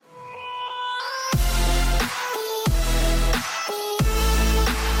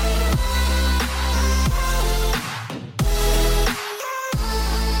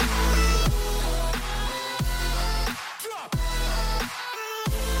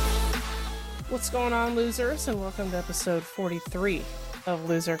What's going on, losers? And welcome to episode 43 of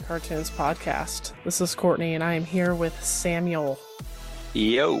Loser Cartoons Podcast. This is Courtney, and I am here with Samuel.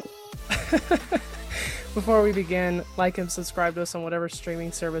 Yo. Before we begin, like and subscribe to us on whatever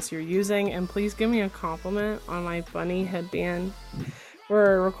streaming service you're using, and please give me a compliment on my bunny headband.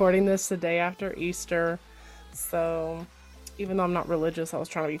 We're recording this the day after Easter, so even though I'm not religious, I was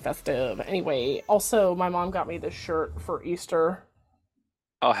trying to be festive. Anyway, also, my mom got me this shirt for Easter.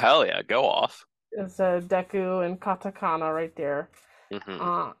 Oh, hell yeah. Go off. It's a Deku and Katakana right there.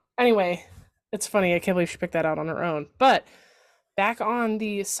 Mm-hmm. Anyway, it's funny. I can't believe she picked that out on her own. But back on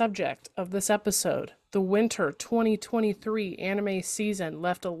the subject of this episode, the winter 2023 anime season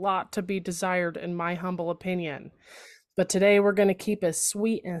left a lot to be desired, in my humble opinion. But today we're going to keep it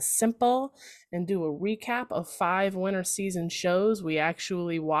sweet and simple and do a recap of 5 winter season shows we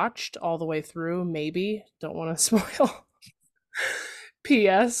actually watched all the way through. Maybe. Don't want to spoil.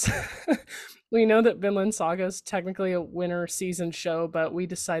 P.S. We know that Vinland Saga is technically a winter season show, but we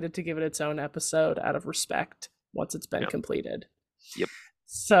decided to give it its own episode out of respect once it's been completed. Yep.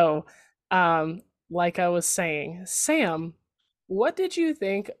 So, like I was saying, Sam, what did you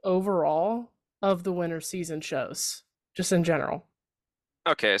think overall of the winter season shows, just in general?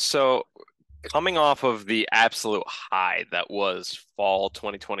 Okay, so coming off of the absolute high that was fall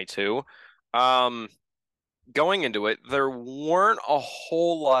 2022, going into it, there weren't a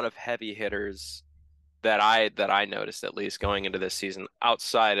whole lot of heavy hitters that I noticed, at least going into this season,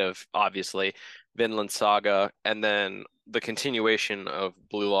 outside of obviously Vinland Saga and then the continuation of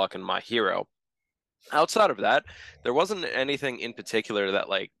Blue Lock and My Hero. Outside of that, there wasn't anything in particular that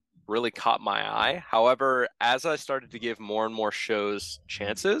really caught my eye. However, as I started to give more and more shows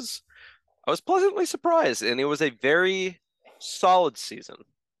chances, I was pleasantly surprised, and it was a very solid season.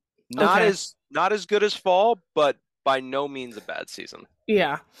 Not Okay. as good as fall, but by no means a bad season.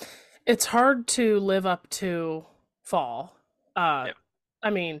 Yeah. It's hard to live up to fall. Yeah. I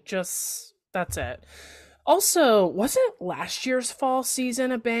mean, just that's it. Also, wasn't last year's fall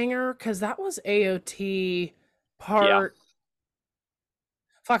season a banger? Because that was AOT part.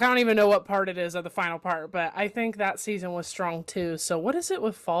 Fuck, I don't even know what part it is of the final part, but I think that season was strong too. So, what is it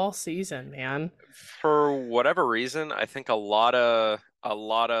with fall season, man? For whatever reason, I think a lot of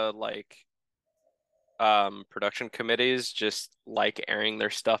production committees just like airing their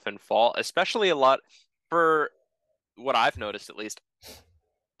stuff in fall, especially a lot for what I've noticed at least.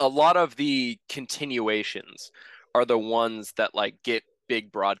 A lot of the continuations are the ones that get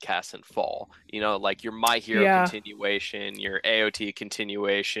big broadcasts in fall. Like your My Hero continuation, your AOT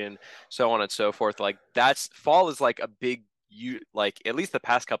continuation, so on and so forth. That's fall is like a big at least the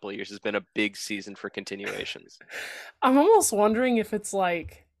past couple of years has been a big season for continuations. I'm almost wondering if it's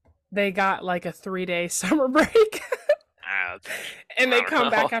like they got like a 3-day summer break. And they come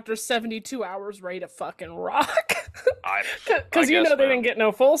back after 72 hours ready to fucking rock. Because they didn't get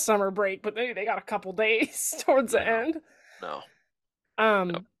no full summer break, but they got a couple days towards the end. No.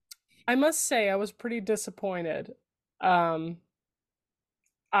 I must say I was pretty disappointed. I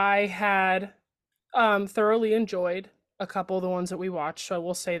had thoroughly enjoyed a couple of the ones that we watched, so I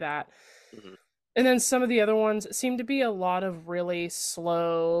will say that. Mm-hmm. And then some of the other ones seem to be a lot of really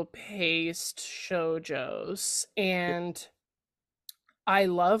slow-paced shoujos, and I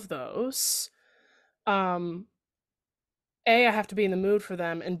love those. A, I have to be in the mood for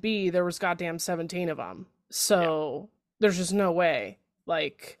them, and B, there was goddamn 17 of them. So there's just no way.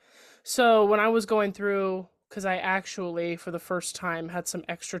 So when I was going through, because I actually, for the first time, had some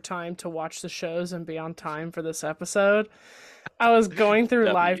extra time to watch the shows and be on time for this episode, I was going through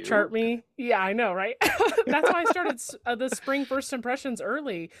Live Chart Me. Yeah, I know, right? That's why I started the spring first impressions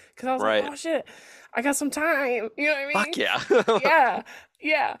early, because I was like, oh shit, I got some time. You know what I mean? Fuck yeah.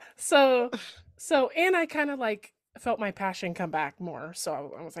 Yeah. So, and I kind of felt my passion come back more.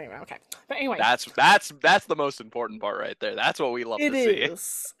 So I was thinking, okay. But anyway, that's the most important part right there. That's what we love to see. It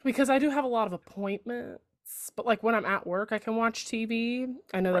is, because I do have a lot of appointments. But when I'm at work, I can watch TV.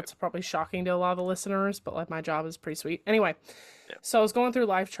 I know that's probably shocking to a lot of the listeners, but my job is pretty sweet. Anyway, so I was going through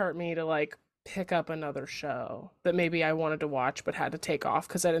Live Chart Me to pick up another show that maybe I wanted to watch but had to take off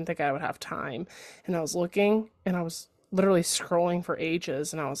because I didn't think I would have time. And I was looking, and I was literally scrolling for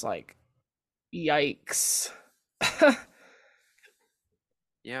ages, and I was like, yikes.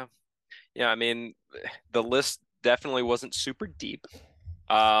 Yeah. I mean, the list definitely wasn't super deep.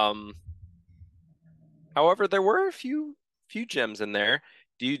 However, there were a few gems in there.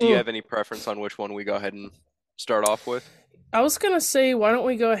 Do you have any preference on which one we go ahead and start off with? I was gonna say, why don't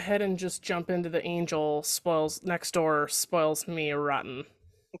we go ahead and just jump into the Angel spoils next door spoils me rotten.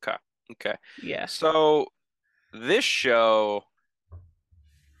 Okay. Yeah. So this show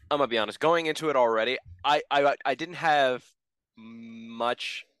I'm gonna be honest. Going into it already, I didn't have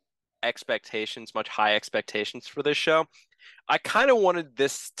much much high expectations for this show. I kind of wanted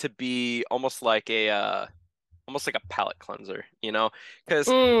this to be almost like a palate cleanser, you know? Because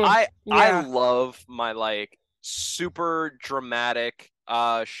Mm, I yeah, love my like super dramatic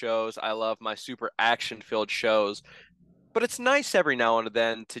shows. I love my super action filled shows. But it's nice every now and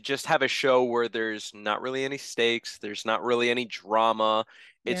then to just have a show where there's not really any stakes, there's not really any drama.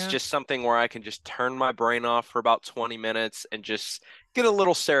 It's yeah, just something where I can just turn my brain off for about 20 minutes and just get a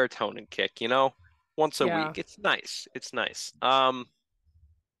little serotonin kick, you know? Once a yeah, week. It's nice. It's nice.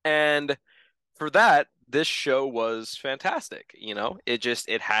 And for that, this show was fantastic. You know, it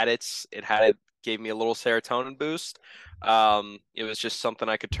gave me a little serotonin boost. It was just something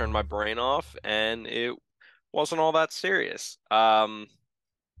I could turn my brain off, and it wasn't all that serious.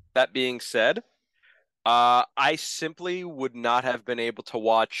 That being said, I simply would not have been able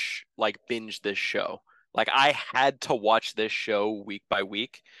to binge this show. Like I had to watch this show week by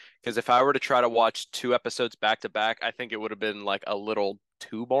week because if I were to try to watch two episodes back to back, I think it would have been like a little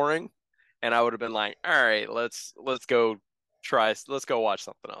too boring, and I would have been like, all right, let's go watch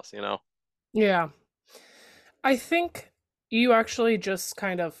something else, you know? yeah. I think you actually just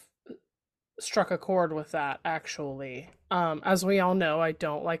kind of struck a chord with that, actually. As we all know, I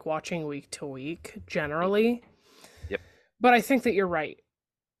don't like watching week to week Mhm. generally, Yep. but I think that you're right.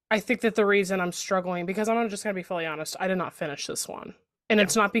 I think that the reason I'm struggling, because I'm just going to be fully honest, I did not finish this one. And Yeah.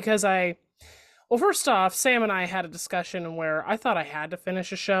 it's not because well, first off, Sam and I had a discussion where I thought I had to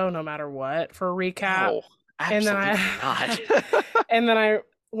finish a show no matter what for a recap. No, And then absolutely not. and then I,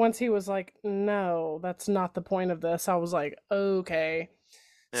 once he was like, no, that's not the point of this, I was like, okay.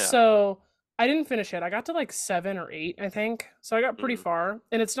 Yeah. So I didn't finish it. I got to like 7 or 8, I think. So I got pretty Mhm. far.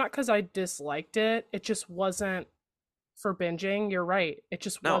 And it's not because I disliked it, it just wasn't for binging. You're right. It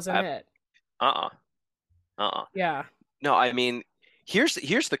just No, wasn't it. uh-uh. Uh-uh. Yeah. No, I mean, here's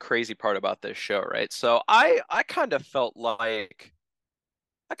the crazy part about this show, right? So I kind of felt like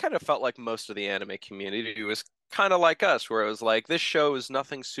most of the anime community was kind of like us, where it was like this show is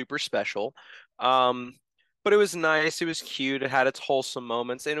nothing super special. Um, but it was nice, it was cute, it had its wholesome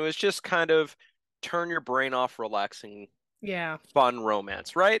moments, and it was just kind of turn your brain off, relaxing, Yeah. fun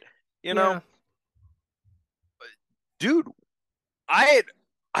romance, right? You know, Yeah. dude, I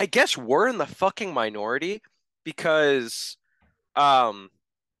I guess we're in the fucking minority because um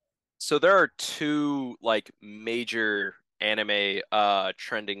so there are two like major anime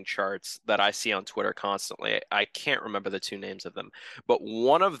trending charts that I see on Twitter constantly. I can't remember the two names of them, but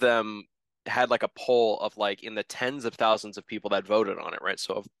one of them had like a poll of like in the tens of thousands of people that voted on it, right?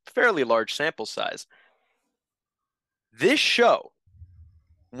 So a fairly large sample size. This show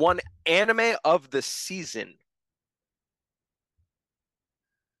won anime of the season.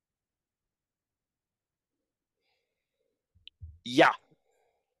 Yeah,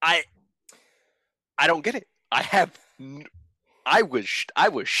 I I don't get it. I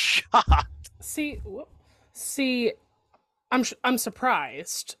was shocked. See, see, I'm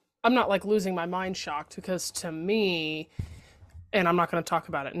surprised. I'm not like losing my mind shocked, because to me, and I'm not going to talk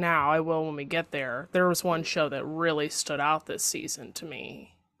about it now, I will when we get there. There was one show that really stood out this season to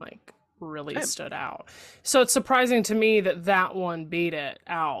me. Like really Same. stood out. So it's surprising to me that that one beat it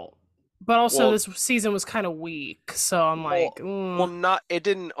out. But also Well, this season was kind of weak, so I'm Well, like, well, not it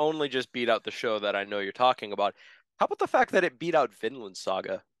didn't only just beat out the show that I know you're talking about. How about the fact that it beat out Vinland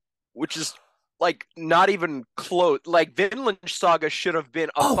Saga, which is like not even close. Like Vinland Saga should have been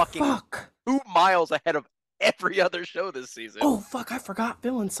a oh fucking fuck. 2 miles ahead of every other show this season. Oh fuck, I forgot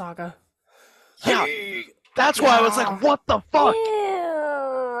Vinland Saga. Yeah, that's why I was like, Yeah. what the fuck?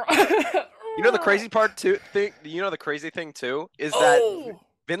 You know the crazy part too thing, you know the crazy thing too is that Oh.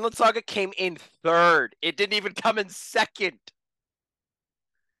 Vinland Saga came in third. It didn't even come in second.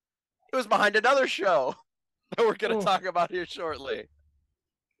 It was behind another show that we're gonna Oh. talk about here shortly.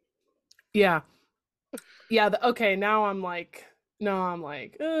 Yeah. Yeah, okay, now I'm like, no, I'm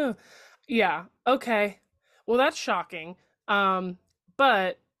like, ugh. Yeah, okay. Well, that's shocking.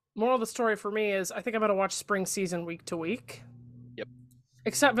 But moral of the story for me is I think I'm gonna watch spring season week to week. Yep.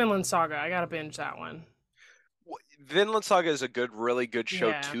 Except Vinland Saga. I gotta binge that one. Vinland Saga is a really good show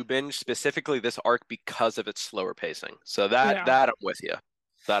Yeah. to binge, specifically this arc because of its slower pacing. So Yeah. that I'm with you.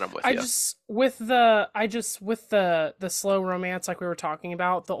 That I'm with I you. just with the slow romance like we were talking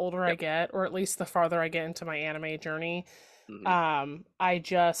about, the older I Yep. get, or at least the farther I get into my anime journey, Hmm. I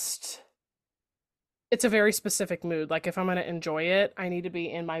just it's a very specific mood. Like if I'm gonna enjoy it, I need to be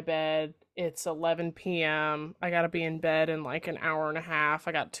in my bed. It's 11 p.m. I gotta be in bed in like an hour and a half.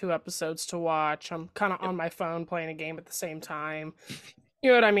 I got 2 episodes to watch. I'm kind of Yep. on my phone playing a game at the same time. You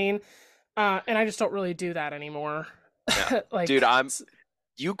know what I mean? And I just don't really do that anymore. Yeah. Dude,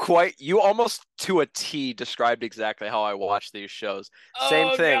 Like, you almost to a T described exactly how I watch these shows. Same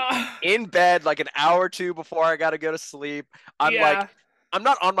oh thing. god. In bed, like an hour or two before I gotta go to sleep. I'm like, Yeah. I'm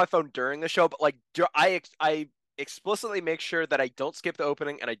not on my phone during the show, but like I explicitly make sure that I don't skip the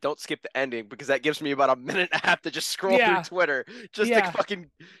opening and I don't skip the ending because that gives me about a minute and a half to just scroll through Yeah. Twitter just to Yeah.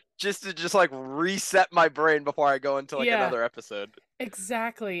 fucking just to just like reset my brain before I go into like Yeah. another episode.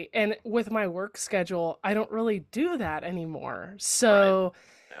 Exactly. And with my work schedule, I don't really do that anymore. Right. So,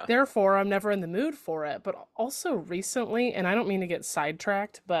 Yeah. therefore, I'm never in the mood for it. But also recently, and I don't mean to get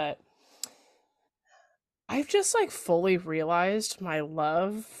sidetracked, but I've just like fully realized my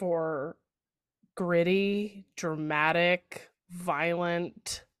love for gritty, dramatic,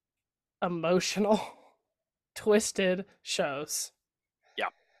 violent, emotional, twisted shows. Yeah.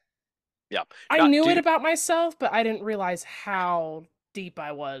 Yeah. I Not knew it dude, about myself, but I didn't realize how deep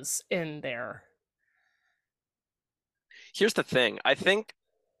I was in there. here's the thing. I think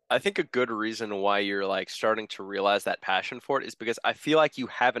a good reason why you're like starting to realize that passion for it is because I feel like you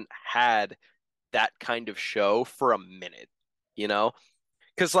haven't had that kind of show for a minute, you know?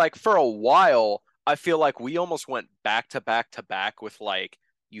 Because like for a while, I feel like we almost went back to back to back with like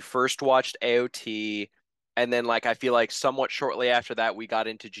you first watched AOT, and then like I feel like somewhat shortly after that we got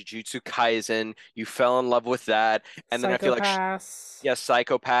into Jujutsu Kaisen. You fell in love with that, and then I feel like Psychopaths. yes,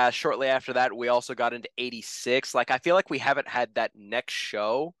 Psychopath. Shortly after that, we also got into 86. Like I feel like we haven't had that next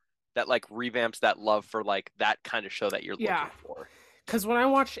show that like revamps that love for like that kind of show that you're Yeah. looking for. Because when I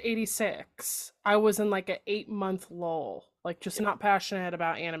watched 86, I was in like an 8 month lull, like just Yep. not passionate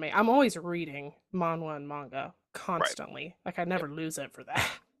about anime. I'm always reading manhwa and manga Right. constantly. Like I Yep. never lose it for that.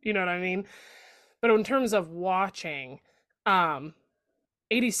 You know what I mean? But in terms of watching, um,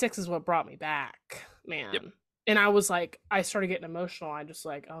 86 is what brought me back, Yep. man. And I was like, I started getting emotional. I was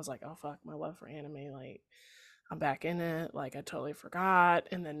like, oh fuck, my love for anime, like I'm back in it. Like I totally forgot.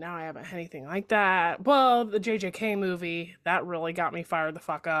 And then now I haven't had anything like that. Well, the JJK movie, that really got me fired the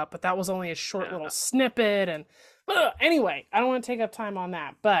fuck up, but that was only a short little Yeah. snippet. And anyway, I don't want to take up time on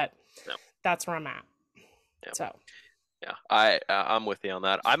that, but No. that's where I'm at. Yeah. So, Yeah, I'm with you on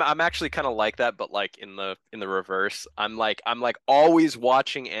that. I'm actually kind of like that, but like in the reverse. I'm like always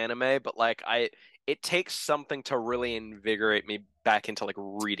watching anime, but like it takes something to really invigorate me back into like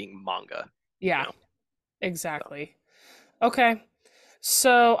reading manga, you yeah, know. So, exactly. Okay.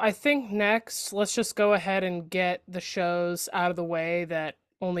 So, I think next, let's just go ahead and get the shows out of the way that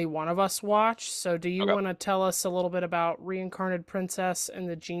only one of us watch. So, do you okay. want to tell us a little bit about Reincarnated Princess and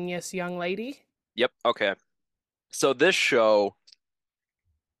the Genius Young Lady? Yep, okay. So this show,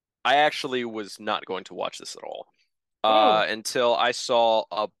 I actually was not going to watch this at all. Oh, Until I saw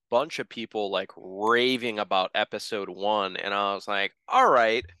a bunch of people like raving about episode one, and I was like, all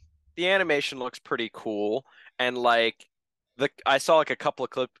right, the animation looks pretty cool. And like I saw like a couple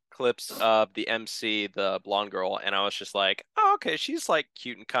of clips of the MC, the blonde girl, and I was just like, oh, okay, she's like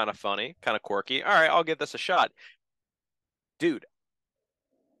cute and kind of funny, kind of quirky. All right, I'll give this a shot. Dude,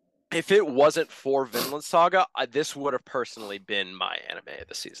 if it wasn't for Vinland Saga, this would have personally been my anime of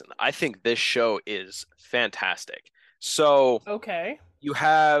the season. I think this show is fantastic. So okay. you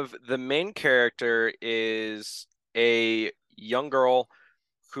have the main character is a young girl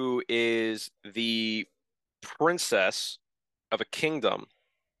who is the princess of a kingdom,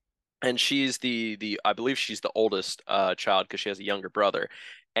 and she's the I believe she's the oldest child because she has a younger brother.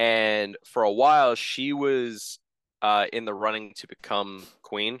 And for a while she was in the running to become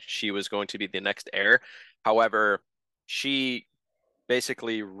queen. She was going to be the next heir. However, she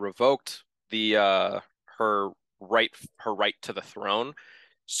basically revoked the her her right to the throne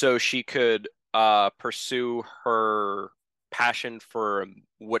so she could pursue her passion for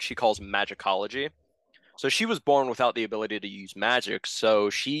what she calls magicology. So she was born without the ability to use magic, so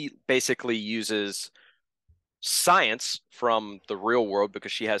she basically uses science from the real world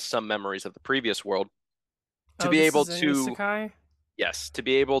because she has some memories of the previous world to Oh, be this able is an to, isekai? yes, to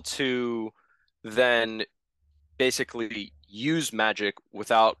be able to then basically use magic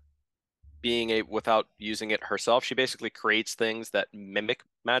without using it herself. She basically creates things that mimic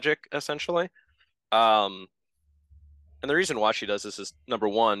magic essentially. Um, and the reason why she does this is number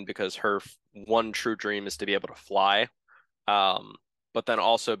one, because her one true dream is to be able to fly. Um, but then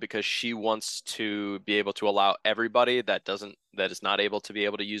also because she wants to be able to allow everybody that is not able to be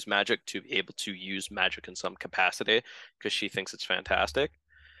able to use magic to be able to use magic in some capacity because she thinks it's fantastic.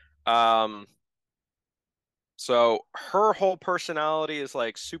 Um, so her whole personality is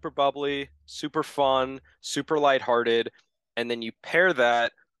like super bubbly, super fun, super lighthearted, and then you pair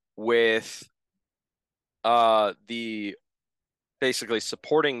that with the basically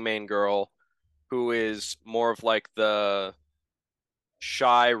supporting main girl who is more of like the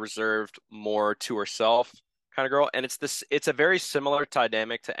shy, reserved, more to herself kind of girl. And it's a very similar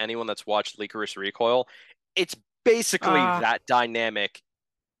dynamic to anyone that's watched Licorice Recoil. It's basically Ah, that dynamic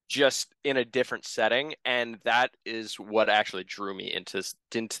just in a different setting, and that is what actually drew me into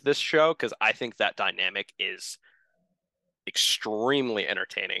this show because I think that dynamic is extremely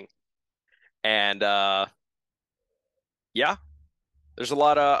entertaining. And yeah, there's a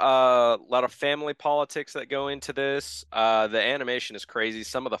lot of family politics that go into this. The animation is crazy.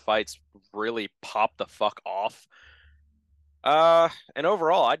 Some of the fights really pop the fuck off. And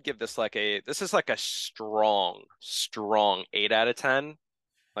overall, I'd give this is like a strong 8 out of 10.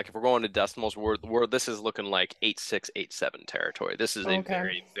 Like if we're going to decimals, this is looking like 8.6, 8.7 territory. This is a okay.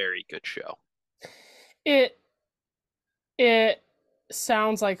 very, very good show. It it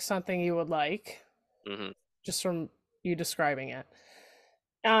sounds like something you would like, Hmm. just from you describing it.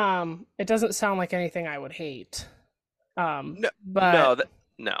 It doesn't sound like anything I would hate. No, But no,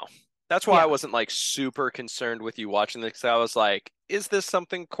 no. That's why I yeah, wasn't like super concerned with you watching this. 'Cause I was like, is this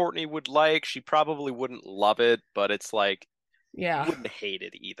something Courtney would like? She probably wouldn't love it, but it's like you yeah. wouldn't hate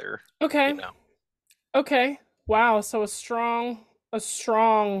it either, you Okay. know. Okay. Wow, so a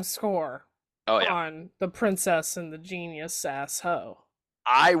strong score Oh yeah. on The Princess and the Genius Ass Hoe.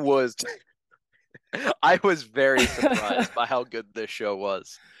 I was I was very surprised by how good this show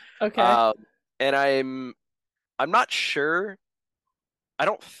was. Okay. Um, and I'm not sure. I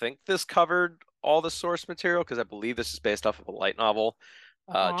don't think this covered all the source material because I believe this is based off of a light novel.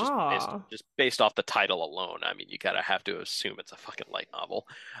 Ah. Just based off the title alone. I mean, you gotta have to assume it's a fucking light novel.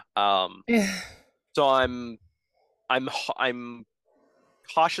 Um, so I'm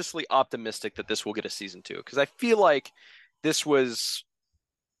cautiously optimistic that this will get a season 2 because I feel like this was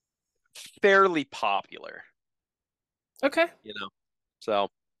fairly popular, Okay. you know. So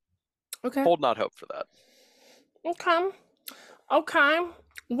Okay. hold not hope for that. Okay. Okay.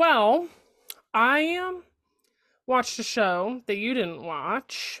 Well, I watched a show that you didn't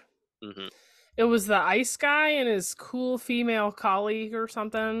watch. Hmm. It was the ice guy and his cool female colleague or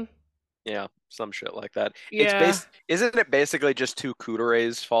something. Yeah, some shit like that. Yeah. Isn't it basically just two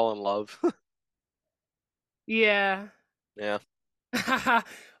kootenays fall in love? Yeah. Yeah.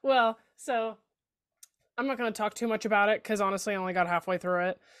 Well, so I'm not going to talk too much about it because honestly, I only got halfway through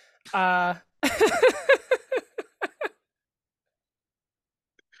it. Uh,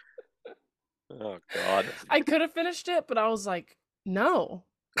 Oh God. I could have finished it, but I was like, no,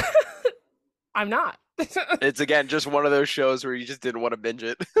 I'm not. It's again just one of those shows where you just didn't want to binge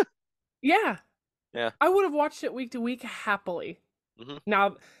it. Yeah, Yeah. I would have watched it week to week happily. Hmm.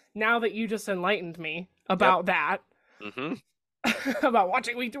 Now, now that you just enlightened me Yep. about that, Hmm. about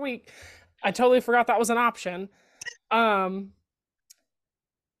watching week to week, I totally forgot that was an option. Um,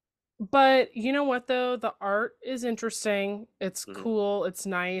 but you know what though? The art is interesting. It's Hmm. cool. It's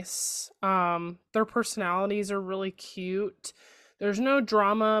nice. Their personalities are really cute. There's no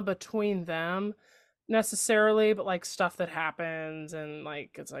drama between them necessarily, but like stuff that happens and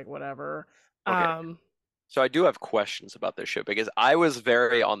like it's like whatever. Okay. Um, So I do have questions about this show because I was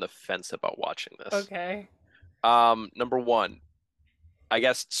very on the fence about watching this. okay. Number one, I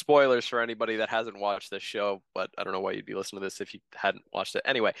guess spoilers for anybody that hasn't watched this show, but I don't know why you'd be listening to this if you hadn't watched it.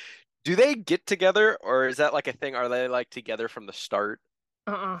 Anyway, do they get together or is that like a thing? Are they like together from the start?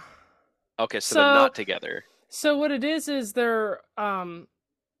 Uh-uh. Okay, so they're So not together. so what it is they're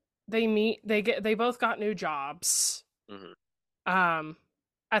they meet they both got new jobs Hmm. um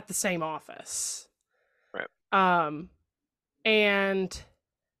at the same office. Right. Um and Sounds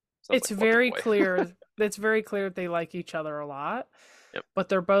like Wonderboy. it's very clear that they like each other a lot, Yep. but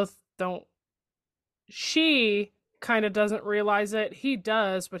they're both don't she kind of doesn't realize it. He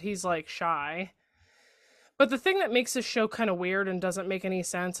does, but he's like shy. But the thing that makes this show kind of weird and doesn't make any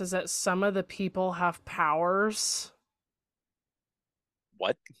sense is that some of the people have powers.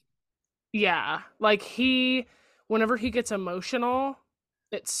 What? Yeah, like whenever he gets emotional,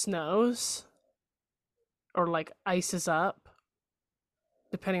 it snows or like ices up,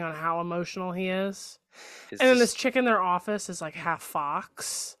 depending on how emotional he is. Is And then this this chick in their office is like half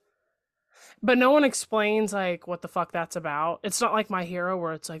fox. But no one explains like what the fuck that's about. It's not like My Hero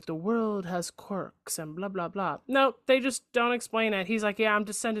where it's like the world has quirks and blah blah blah. No, they just don't explain it. He's like, "Yeah, I'm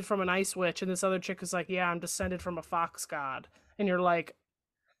descended from an ice witch." And this other chick is like, "Yeah, I'm descended from a fox god." And you're like,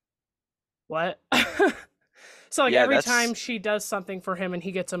 "What?" So like Yeah, every that's time she does something for him and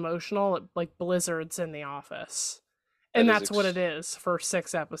he gets emotional, it like blizzards in the office. that And is that's what it ex is for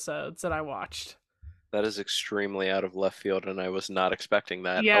 6 episodes that I watched. that is extremely out of left field and I was not expecting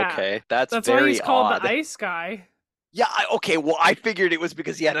that. Yeah. Okay, that's That's why he's very called the odd. ice guy. Yeah, okay, well, I figured it was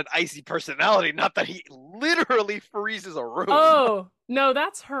because he had an icy personality, not that he literally freezes a room. Oh, no,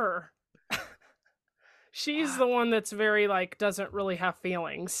 that's her. She's the one that's very like doesn't really have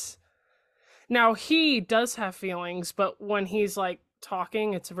feelings. Now he does have feelings, but when he's like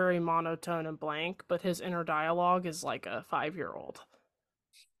talking, it's very monotone and blank, but his inner dialogue is like a 5-year-old.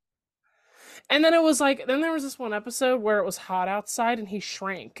 And then it was like then there was this one episode where it was hot outside and he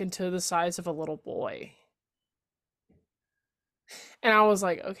shrank into the size of a little boy. And I was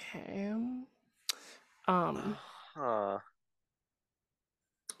like, okay. Um Huh.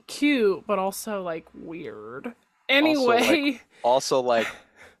 Cute, but also like weird. Also, like, Anyway, also, like,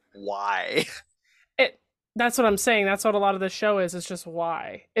 why? it that's what I'm saying. That's what a lot of the show is. It's just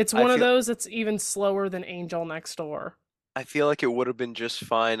why. It's I one of feel those that's even slower than Angel Next Door. I feel like it would have been just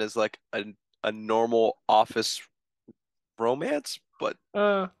fine as like a normal office romance, but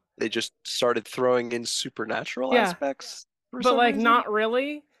Uh they just started throwing in supernatural yeah, aspects for but some like reason. not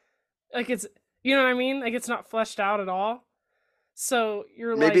really. Like it's you know what I mean? Like it's not fleshed out at all. So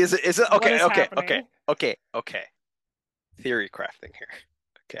you're Maybe like is it what okay, is okay, okay, happening? okay, okay. Theory crafting here.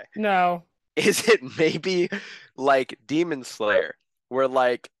 Okay. No. Is it maybe like Demon Slayer, where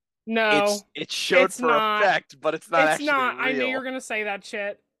like No. it's showed It's for not. effect, but it's not It's actually not. I knew you were real? going to say that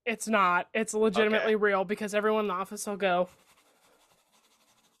shit. It's not. It's Okay. legitimately real because everyone in the office will go,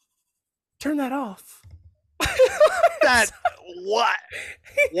 "Turn that off." That what?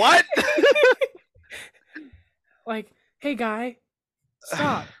 What? Like, "Hey guy,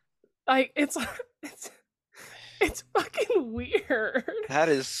 stop." Like it's it's fucking weird. That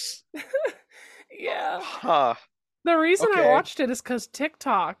is Yeah. huh. The reason I Okay. watched it is cuz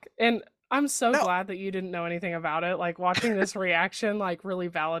TikTok and I'm so No, glad that you didn't know anything about it. Like watching this reaction like really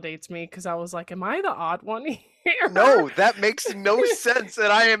validates me cuz I was like, am I the odd one here? no, that makes no sense.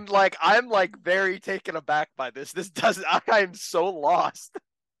 And I'm like very taken aback by this. This doesn't I am so lost.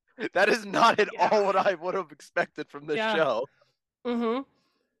 That is not at all Yeah. what I would have expected from this Yeah. show. Mhm.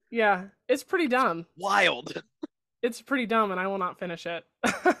 Yeah. It's pretty dumb. Wild. It's pretty dumb and I will not finish it.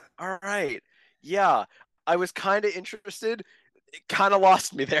 All right. Yeah. I was kind of interested. It kind of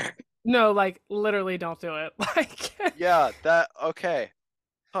lost me there. No, like literally don't do it. Like Yeah, that okay.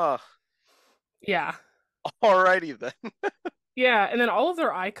 Huh. yeah. Alrighty then. Yeah, and then all of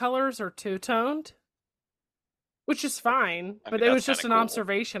their eye colors are two-toned, which is fine, I but mean, it that's was kind just of an cool.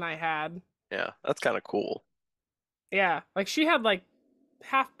 observation I had. Yeah, that's kind of cool. Yeah, like she had like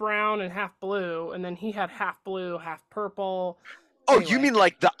half brown and half blue, and then he had half blue, half purple. Oh, you Anyway, mean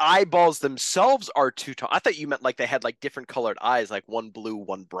like the eyeballs themselves are two-tone? I thought you meant like they had like different colored eyes, like one blue,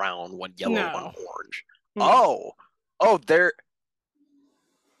 one brown, one yellow, one no. orange. Mm. Oh, oh, they're.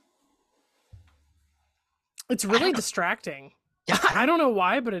 It's I really don't know. distracting. Yeah, I I don't. don't know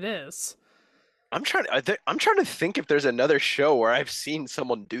why, but it is. I'm trying to think if there's another show where I've seen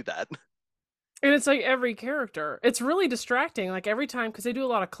someone do that. And it's like every character. It's really distracting. Like every time, because they do a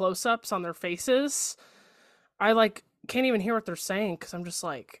lot of close ups on their faces, I like can't even hear what they're saying because I'm just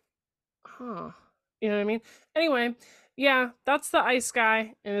like, huh. You know what I mean? Anyway, yeah, that's the ice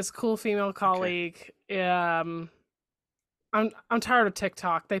guy and his cool female Okay. colleague. I'm tired of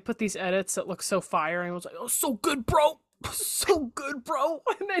TikTok. They put these edits that look so fire, and I was like, "Oh, so good, bro, so good, bro."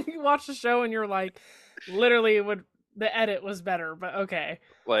 And then you watch the show, and you're like, literally, would the edit was better, but okay,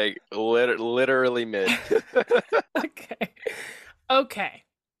 Like literally mid. okay, okay.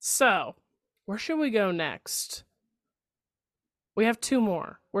 So, where should we go next? We have two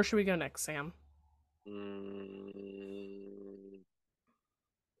more. Where should we go next, Sam? Mm,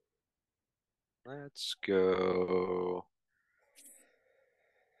 let's go.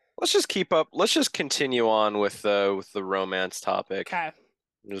 Let's just keep up. Let's just continue on with the romance topic. Okay,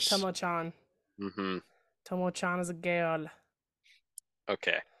 Just Tomo-chan. mm-hmm. Tomo-chan is a girl.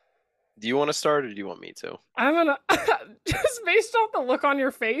 Okay. Do you want to start or do you want me to? I'm gonna just based off the look on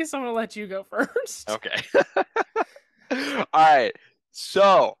your face, I'm gonna let you go first. Okay. All right.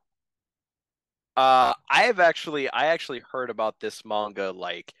 So, I actually heard about this manga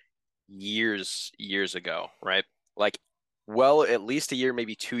like years ago, right? Like well, at least a year,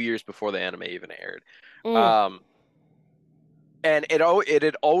 maybe 2 years before the anime even aired. Mm, Um, and it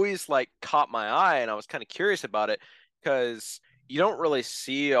had always like caught my eye, and I was kind of curious about it because you don't really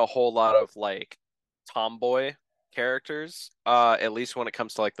see a whole lot of like tomboy characters, at least when it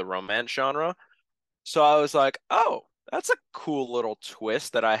comes to like the romance genre. So I was like, oh, that's a cool little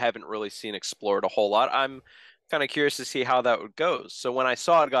twist that I haven't really seen explored a whole lot. I'm kind of curious to see how that would go. So when I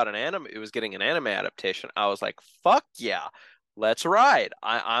saw it was getting an anime adaptation, I was like, fuck yeah, let's ride.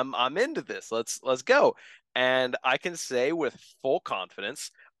 I'm into this. Let's go. And I can say with full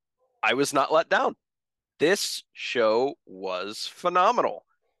confidence, I was not let down. this show was phenomenal.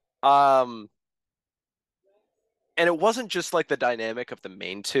 Um, and it wasn't just like the dynamic of the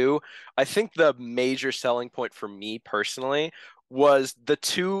main two. I think the major selling point for me personally was the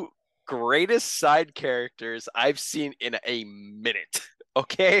two greatest side characters I've seen in a minute.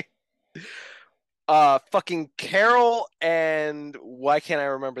 Okay? Fucking Carol and why can't I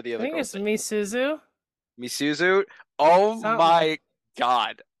remember the I other think girl's it's name? Misuzu. Misuzu. Oh Something. my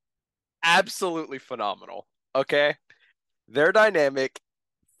God. Absolutely phenomenal. Okay? Their dynamic,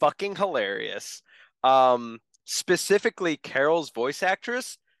 fucking hilarious. Specifically Carol's voice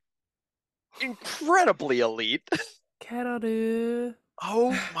actress, incredibly elite. Carol.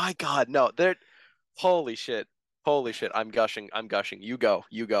 Oh my God. No, they're holy shit. Holy shit. I'm gushing. I'm gushing. You go.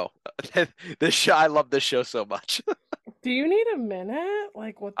 You go. This show, I love this show so much. Do you need a minute?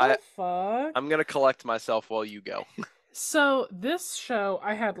 Like, what I the fuck? I'm gonna collect myself while you go. So, this show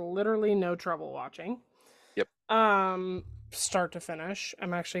I had literally no trouble watching. Yep. Um, Start to finish.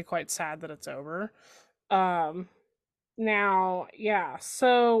 I'm actually quite sad that it's over. Um, Now, yeah.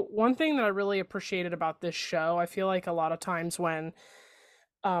 So, one thing that I really appreciated about this show, I feel like a lot of times when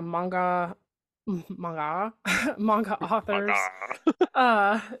manga manga manga My authors God.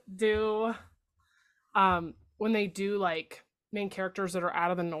 uh do when they do like main characters that are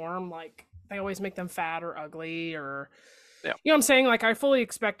out of the norm, like they always make them fat or ugly or Yeah. you know what I'm saying? Like I fully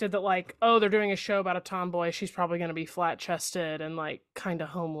expected that like, oh, they're doing a show about a tomboy, she's probably gonna be flat chested and like kinda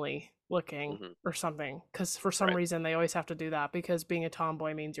homely looking Hmm. or something. Cause for some Right. reason they always have to do that because being a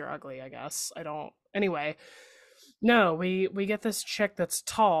tomboy means you're ugly, I guess. I don't anyway. No, we get this chick that's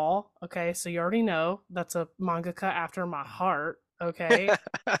tall. Okay, so you already know that's a mangaka after my heart. Okay,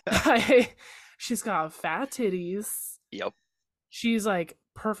 she's got fat titties. Yep. She's like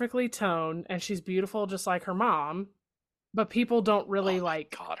perfectly toned, and she's beautiful just like her mom. But people don't Oh really my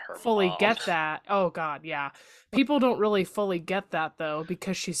like God, her fully mom. get that. Oh God, yeah. People don't really fully get that though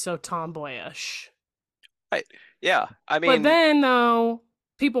because she's so tomboyish. Right. Yeah. I But mean, then though,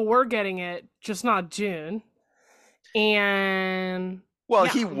 people were getting it, just not June. And well,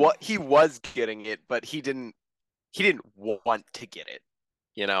 yeah, he was getting it, but he didn't want to get it,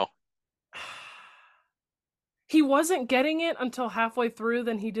 you know? he wasn't getting it until halfway through,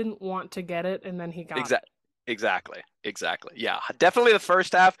 then he didn't want to get it, and then he got it. Exactly. Exactly. Yeah. Definitely the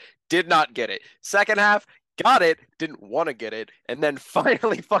first half did not get it. Second half got it, didn't want to get it, and then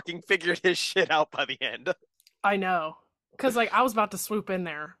finally fucking figured his shit out by the end. I know. Cause like I was about to swoop in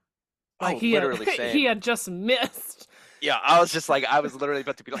there. Like Oh, he had literally he same. had just missed. Yeah, I was just like I was literally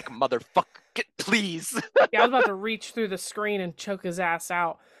about to be like motherfucker, please. Yeah, I was about to reach through the screen and choke his ass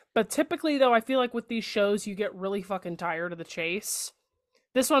out. But typically though, I feel like with these shows you get really fucking tired of the chase.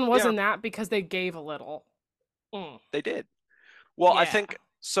 This one Yeah, wasn't that because they gave a little. Mm. they did. Well, I Yeah. think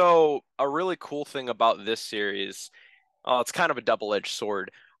so. A really cool thing about this series, it's kind of a double-edged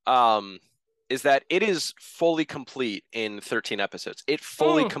sword, um, is that it is fully complete in 13 episodes. Mm. It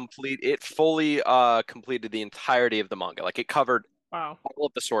fully completed the entirety of the manga. Like it covered Wow. all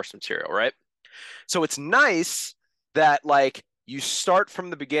of the source material, right? So it's nice that like you start from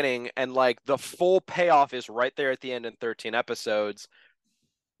the beginning and like the full payoff is right there at the end in 13 episodes.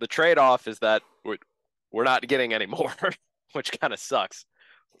 The trade-off is that we're not getting any more, which kind of sucks.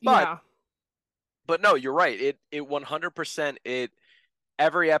 But Yeah. no, you're right. It 100%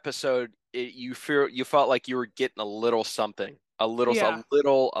 every episode you felt like you were getting a little something, Yeah.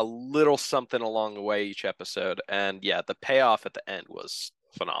 a little something along the way each episode. And yeah, the payoff at the end was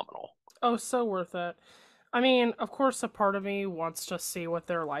phenomenal. Oh, so worth it. I mean, of course, a part of me wants to see what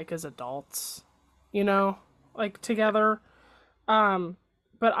they're like as adults, you know, like together. Um,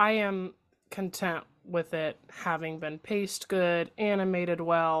 but I am content with it having been paced good, animated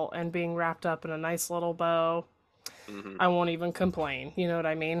well, and being wrapped up in a nice little bow. Hmm. I won't even complain. You know what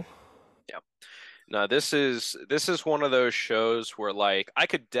I mean? Yeah. No, this is one of those shows where like I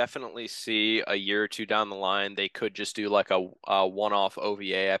could definitely see a year or two down the line they could just do like a one-off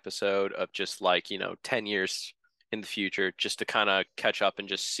OVA episode of just like, 10 years in the future just to kind of catch up and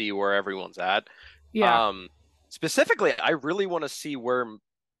just see where everyone's at. Yeah. Um Specifically, I really want to see where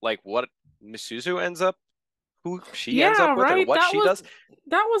like what Misuzu ends up, who she ends Yeah, up with or right? what she does.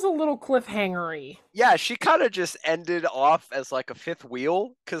 That was a little cliffhangery. Yeah, she kind of just ended off as like a fifth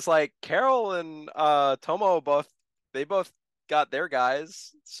wheel because like Carol and Tomo both got their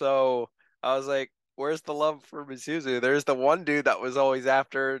guys. So I was like, where's the love for Misuzu? There's the one dude that was always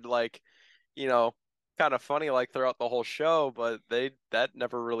after like, you know, kind of funny like throughout the whole show, but they that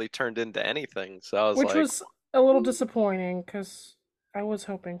never really turned into anything. So I was Which like, was a little disappointing because I was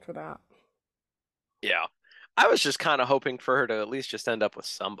hoping for that. yeah. I was just kind of hoping for her to at least just end up with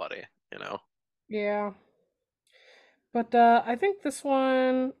somebody, you know. Yeah. But I think this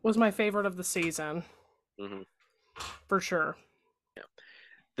one was my favorite of the season Hmm. for sure. Yeah.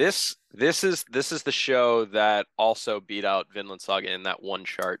 This is the show that also beat out Vinland Saga in that one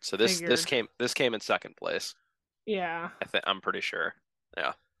chart. So this Figured. came in second place. Yeah. I'm pretty sure.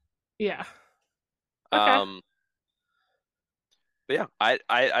 Yeah. Yeah. Okay. Um. But yeah,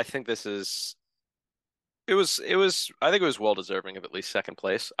 I think this is it was I think it was well deserving of at least second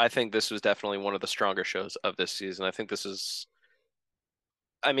place. I think this was definitely one of the stronger shows of this season. I think this is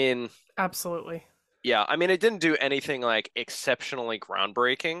I mean, Absolutely. yeah, I mean it didn't do anything like exceptionally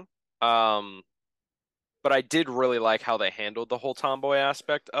groundbreaking. Um, but I did really like how they handled the whole tomboy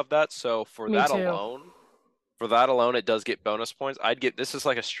aspect of that. So Me too. for that alone, it does get bonus points. I'd get this is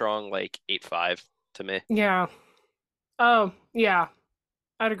like a strong like 8.5 to me. Yeah. Oh, yeah.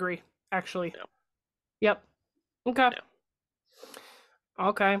 I'd agree, actually. Yeah. Yep. Okay. Yeah.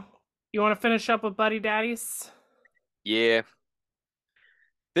 Okay. You want to finish up with Buddy Daddies? Yeah.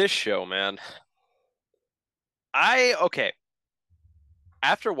 This show, man. Okay.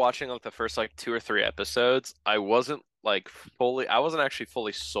 After watching like the first like two or three episodes, I wasn't actually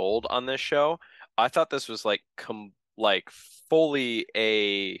fully sold on this show. I thought this was like like fully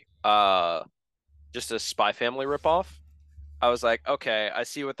a just a Spy Family ripoff. I was like, okay, I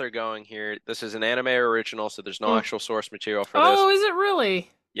see what they're going here. This is an anime original, so there's no Mm. actual source material for this. Oh, is it really?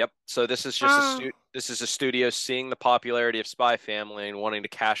 Yep. So this is just Ah, this is a studio seeing the popularity of Spy Family and wanting to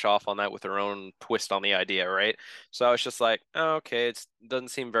cash off on that with their own twist on the idea, right? So I was just like, oh, okay, it doesn't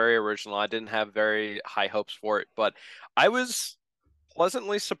seem very original. I didn't have very high hopes for it, but I was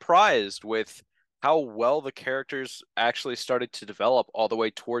pleasantly surprised with how well the characters actually started to develop all the way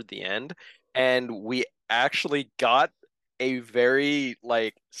toward the end, and we actually got a very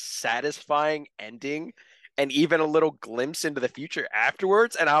like satisfying ending and even a little glimpse into the future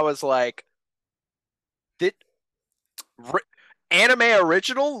afterwards. And I was like, did ri- anime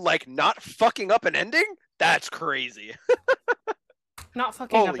original like not fucking up an ending? That's crazy. not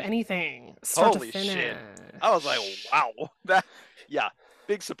fucking up Holy, anything, start to holy shit. I was like, finish. wow. That, yeah,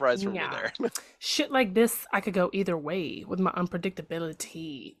 big surprise for me Yeah. there. Shit like this, I could go either way with my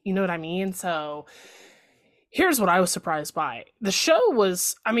unpredictability. You know what I mean? So here's what I was surprised by. The show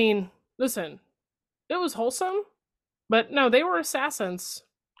was, I mean, listen, it was wholesome, but no, they were assassins.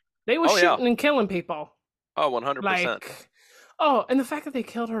 They was Oh, yeah. shooting and killing people. Oh, 100%. Like, oh, and the fact that they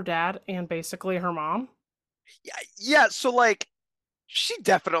killed her dad and basically her mom. Yeah, yeah, so like she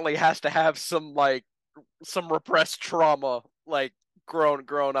definitely has to have some repressed trauma like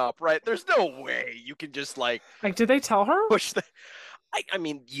grown up, right? There's no way you can just like Like, did they tell her? push the I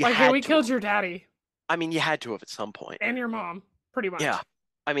mean you Like, hey, had we to killed have. your daddy I mean you had to have at some point. and your mom, pretty Yeah. much.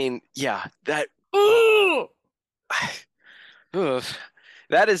 I mean, yeah, that Ooh! ugh.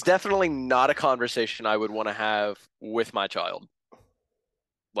 That is definitely not a conversation I would want to have with my child.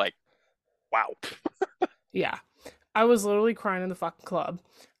 Like, wow. Yeah. I was literally crying in the fucking club.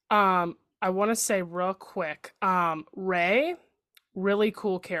 I want to say real quick, Ray, really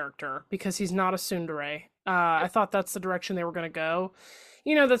cool character because he's not a tsundere. I Yep. thought that's the direction they were gonna go.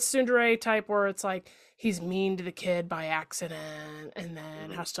 You know, that tsundere type where it's like he's mean to the kid by accident and then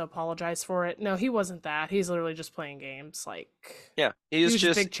Mhm. has to apologize for it. No, he wasn't that. He's literally just playing games. Like Yeah, he was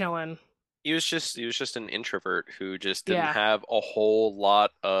just big chillin'. he was just an introvert who just didn't Yeah, have a whole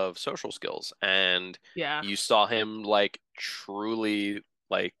lot of social skills, and yeah. you saw him like truly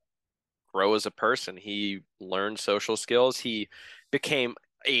like grow as a person. He learned social skills. He became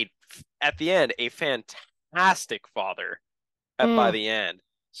a at the end a fantastic father by Mm, the end.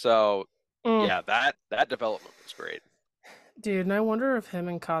 So mm. yeah, that development was great. Dude, and I wonder if him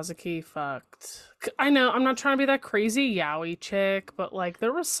and Kazuki fucked. I know I'm not trying to be that crazy yaoi chick, but like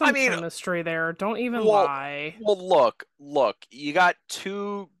there was I some mean, chemistry there. Don't even well, lie. look, you got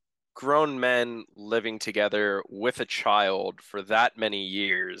two grown men living together with a child for that many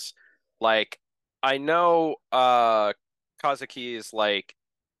years. Like, I know Kazuki is like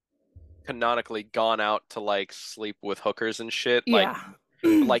canonically gone out to like sleep with hookers and shit. Yeah.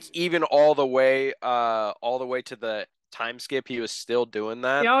 Like even all the way to the time skip, he was still doing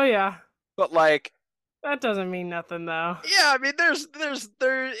that. Oh yeah. But like That doesn't mean nothing though. yeah, I mean,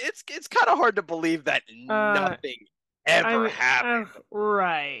 it's kind of hard to believe that Uh, nothing ever happened.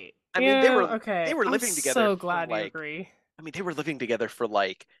 right. I mean, Yeah, they okay. were I'm living together so for glad you like, agree. I mean, they were living together for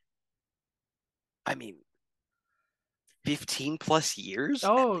like, I mean, 15 plus years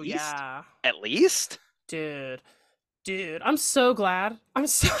Oh yeah. at least. Dude. Dude, I'm so glad. I'm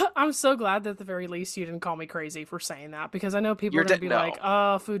so glad that at the very least you didn't call me crazy for saying that, because I know people are You're gonna dead. be like, No.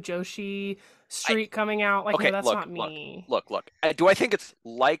 "Oh, Fujoshi I Street coming out." Like, no, Okay, that's look, not look, me. look. Do I think it's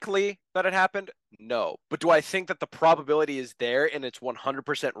likely that it happened? No. But do I think that the probability is there and it's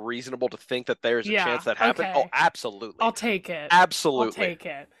 100% reasonable to think that there's a Yeah, chance that happened? Oh, okay. absolutely. I'll take it. I'll Absolutely. take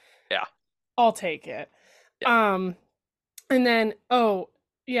it. Yeah. I'll take it. Yeah. Um, and then, oh,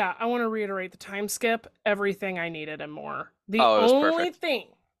 yeah, I want to reiterate the time skip, everything I needed and more. The Oh, it was only perfect. thing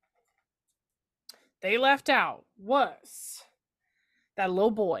they left out was that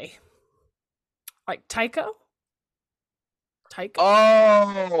little boy. Like Tycho?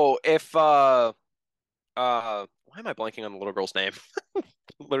 Oh, if why am I blanking on the little girl's name?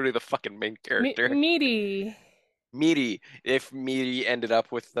 Literally the fucking main character. Meaty. Meaty. If Meaty ended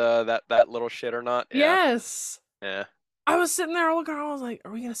up with that little shit or not. Yeah. Yes. Yeah. I was sitting there looking around, I was like,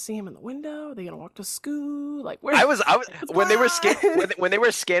 are we gonna see him in the window? Are they gonna walk to school? Like, where I was what's when going they were on? when they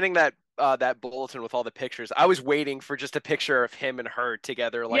were scanning that bulletin with all the pictures, I was waiting for just a picture of him and her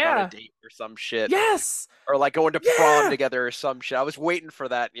together, like on a Yeah. date or some shit, Yes. or like going to prom Yeah. together or some shit. I was waiting for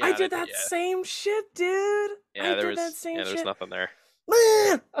that. I Yeah, did that yeah, same shit, dude. I yeah. did that same There was shit. nothing there.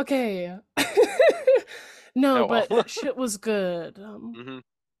 Okay. No, Oh but well. that shit was good. hmm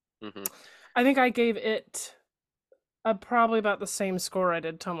hmm I think I gave it probably about the same score I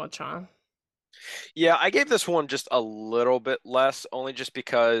did Tomo-chan. Yeah, I gave this one just a little bit less, only just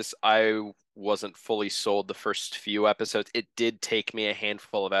because I wasn't fully sold the first few episodes. It did take me a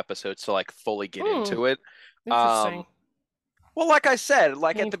handful of episodes to like fully get Hmm. into it. Interesting. Um, well, like I said,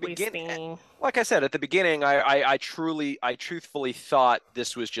 Interesting. like I said at the beginning, I truthfully thought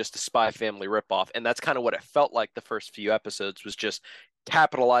this was just a Spy Family ripoff, and that's kind of what it felt like the first few episodes was just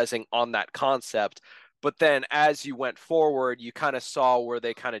capitalizing on that concept. But then as you went forward, you kind of saw where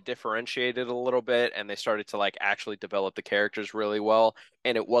they kind of differentiated a little bit and they started to like actually develop the characters really well.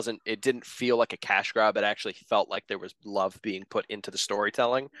 And it didn't feel like a cash grab. It actually felt like there was love being put into the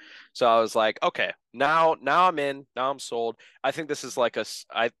storytelling. So I was like, okay, now I'm in, now I'm sold. I think this is like a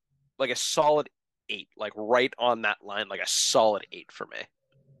solid 8, like right on that line, like a solid 8 for me.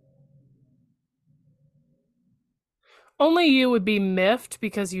 Only you would be miffed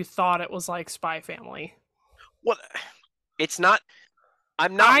because you thought it was like Spy Family. Well, it's not.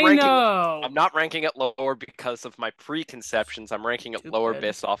 I'm not I ranking. know. I'm not ranking it lower because of my preconceptions. I'm ranking it lower Stupid.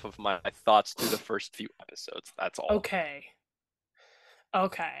 based off of my thoughts through the first few episodes. That's all. Okay.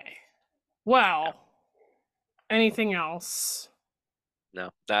 Okay. Yeah. Well, anything else?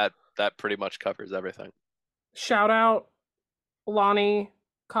 No, that pretty much covers everything. Shout out Lonnie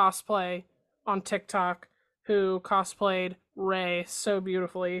Cosplay on TikTok, who cosplayed Ray so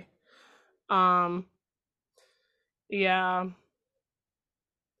beautifully. Um, yeah,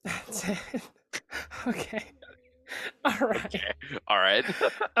 that's it. Okay. All right. Okay. All right.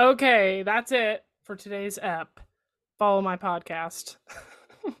 Okay, that's it for today's ep. Follow my podcast.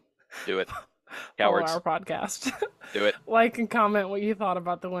 Do it. Follow Cowards. our podcast. Do it. Like and comment what you thought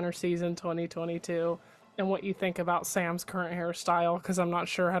about the winter season 2022 and what you think about Sam's current hairstyle, because I'm not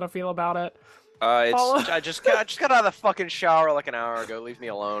sure how to feel about it. It's Follow. I just got out of the fucking shower like an hour ago. Leave me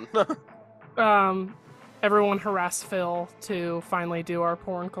alone. um Everyone harass Phil to finally do our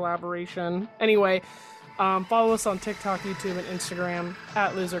porn collaboration. Anyway, follow us on TikTok, YouTube, and Instagram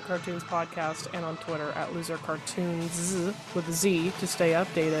at Loser Cartoons Podcast, and on Twitter at Loser Cartoons with a Z to stay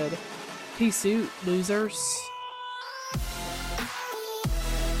updated. Peace out, losers.